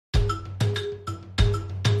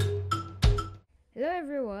Hello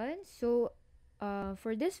everyone.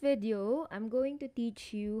 For this video, I'm going to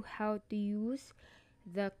teach you how to use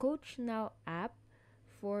the CoachNow app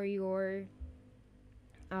for your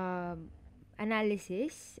um,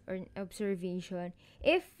 analysis or observation.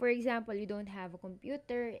 If, for example, you don't have a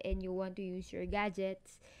computer and you want to use your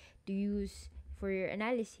gadgets to use for your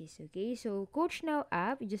analysis, okay? So CoachNow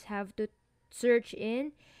app, you just have to search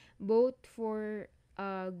in both for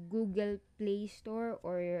Google Play Store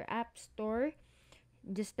or your App Store.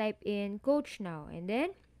 Just type in Coach Now, and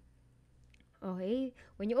then okay,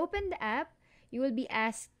 when you open the app, you will be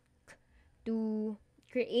asked to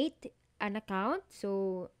create an account.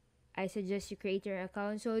 So I suggest you create your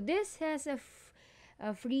account. So this has a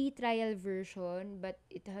free trial version, but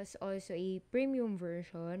it has also a premium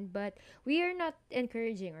version, but we are not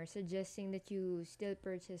encouraging or suggesting that you still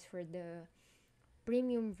purchase for the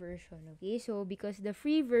premium version. Okay, so because the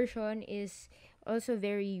free version is also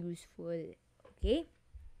very useful. Okay,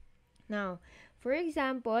 now, for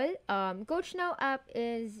example, CoachNow app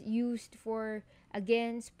is used for,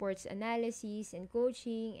 again, sports analysis and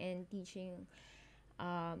coaching and teaching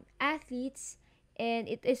athletes, and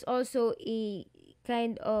it is also a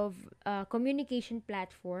kind of communication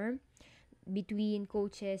platform between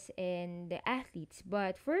coaches and the athletes.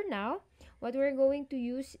 But for now, what we're going to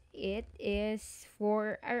use it is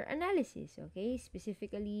for our analysis, okay?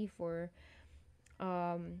 Specifically for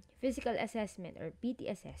physical assessment or PT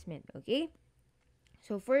assessment, okay?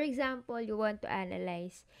 So, for example, you want to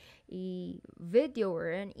analyze a video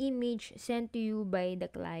or an image sent to you by the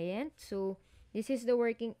client. So, this is the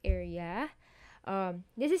working area.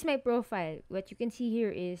 This is my profile. What you can see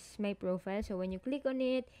here is my profile. So, when you click on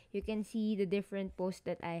it, you can see the different posts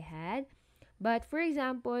that I had. But, for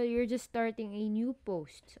example, you're just starting a new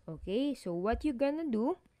post. Okay, so what you're gonna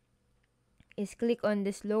do is click on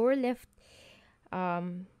this lower left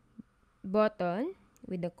um, button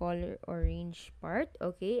with the color orange part,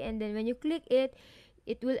 okay, and then when you click it,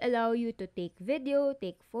 it will allow you to take video,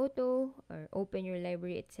 take photo, or open your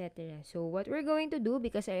library, etc. So what we're going to do,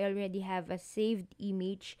 because I already have a saved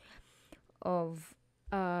image of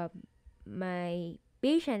uh, my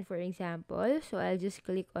patient, for example, so I'll just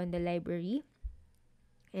click on the library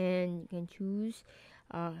and you can choose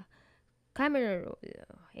uh, camera roll,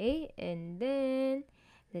 okay, and then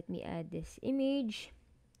let me add this image.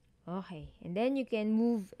 Okay, and then you can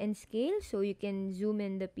move and scale, so you can zoom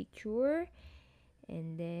in the picture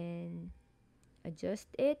and then adjust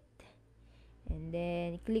it, and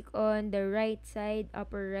then click on the right side,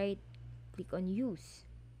 upper right, click on use.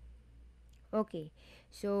 Okay,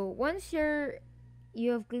 so once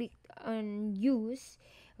you have clicked on use,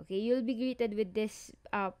 okay, you'll be greeted with this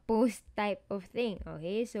post type of thing.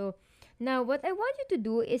 Okay, so now what I want you to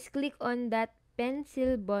do is click on that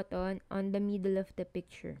pencil button on the middle of the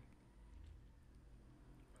picture.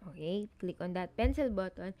 Okay, click on that pencil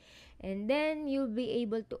button and then you'll be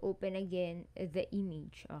able to open again the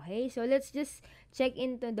image. Okay, so let's just check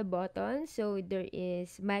into the button. So there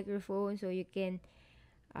is microphone, so you can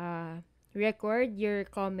record your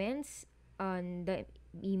comments on the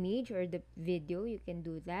image or the video. You can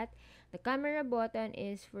do that. The camera button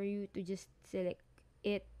is for you to just select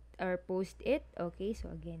it or post it. Okay, so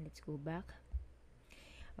again, let's go back.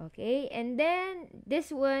 Okay, and then this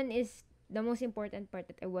one is the most important part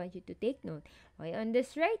that I want you to take note. Okay, on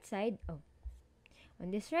this right side,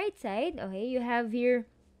 okay, you have here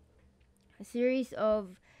a series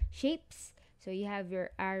of shapes. So you have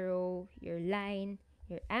your arrow, your line,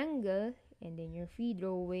 your angle, and then your free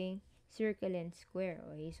drawing, circle, and square.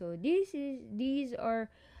 Okay, so these are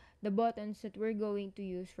the buttons that we're going to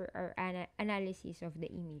use for our analysis of the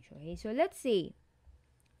image. Okay, so let's say,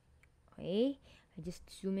 okay, I just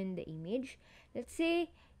zoom in the image. Let's say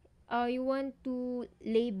you want to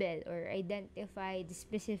label or identify the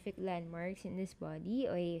specific landmarks in this body.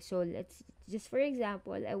 Okay, so let's just, for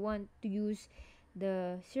example, I want to use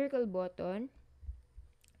the circle button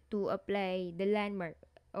to apply the landmark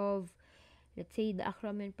of, let's say, the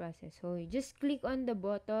ACROMION process. So you just click on the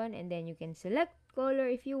button and then you can select color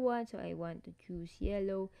if you want. So I want to choose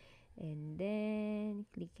yellow and then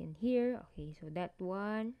click in here. Okay, so that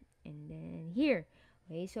one, and then here.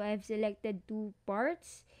 Okay, so I've selected two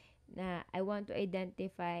parts na I want to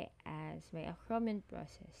identify as my ACROMION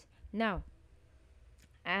process. Now,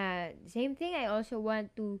 same thing, I also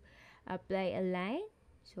want to apply a line.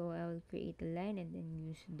 So I'll create a line and then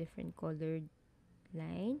use different colored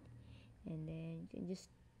line. And then you can just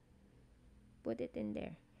put it in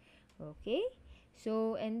there. Okay?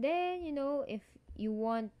 So, and then, if you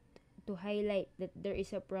want to highlight that there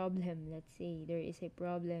is a problem, let's say there is a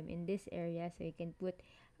problem in this area, so you can put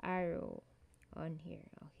arrow on here.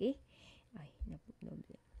 Okay? Ay,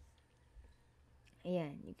 double.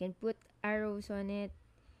 Ayan, you can put arrows on it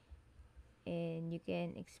and you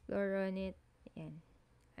can explore on it. Ayan.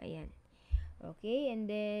 Ayan. Okay, and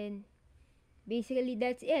then basically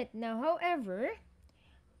that's it. Now, however,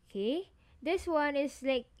 okay, this one is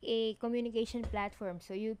like a communication platform,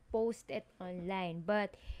 so you post it online,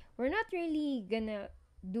 but we're not really gonna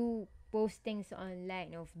do postings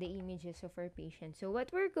online of the images of our patients. So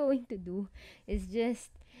what we're going to do is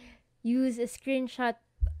just use a screenshot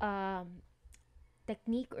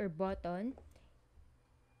technique or button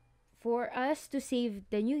for us to save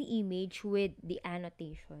the new image with the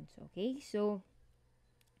annotations. Okay, so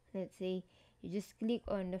let's say you just click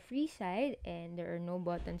on the free side and there are no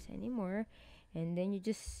buttons anymore, and then you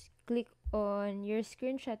just click on your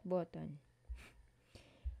screenshot button.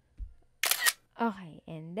 Okay,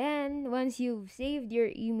 and then once you've saved your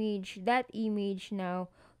image, that image now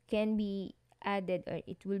can be added, or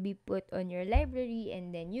it will be put on your library, and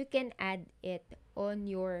then you can add it on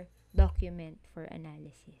your document for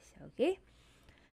analysis. Okay,